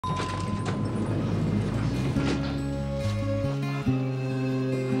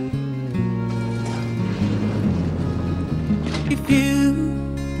you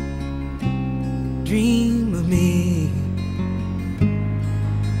dream of me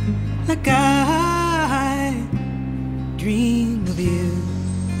like I dream of you,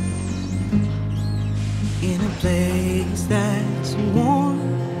 in a place that's warm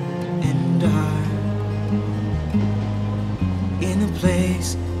and dark, in a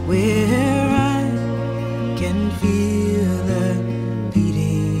place where I can feel the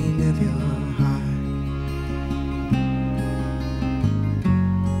beating of your heart.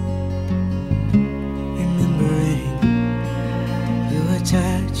 Remembering your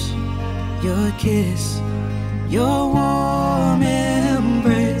touch, your kiss, your warm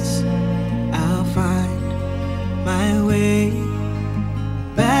embrace, I'll find my way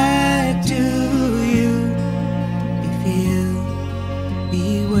back to you if you'll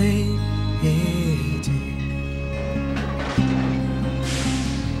be waiting.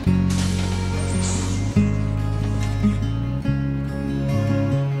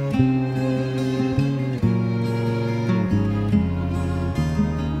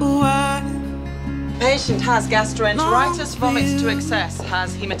 Patient has gastroenteritis, vomits to excess,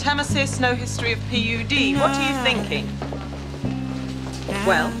 has hematemesis, no history of PUD. What are you thinking?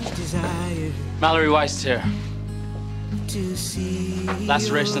 Well? Mallory Weiss here.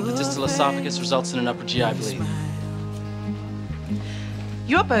 Laceration of the distal esophagus results in an upper GI bleed.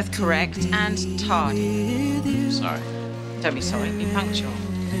 You're both correct and tardy. Sorry. Don't be sorry, be punctual.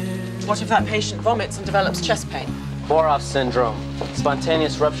 What if that patient vomits and develops chest pain? Boroff syndrome.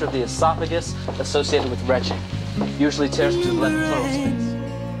 Spontaneous rupture of the esophagus associated with retching. Usually tears to the left pleural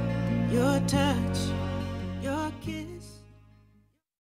space. Your touch.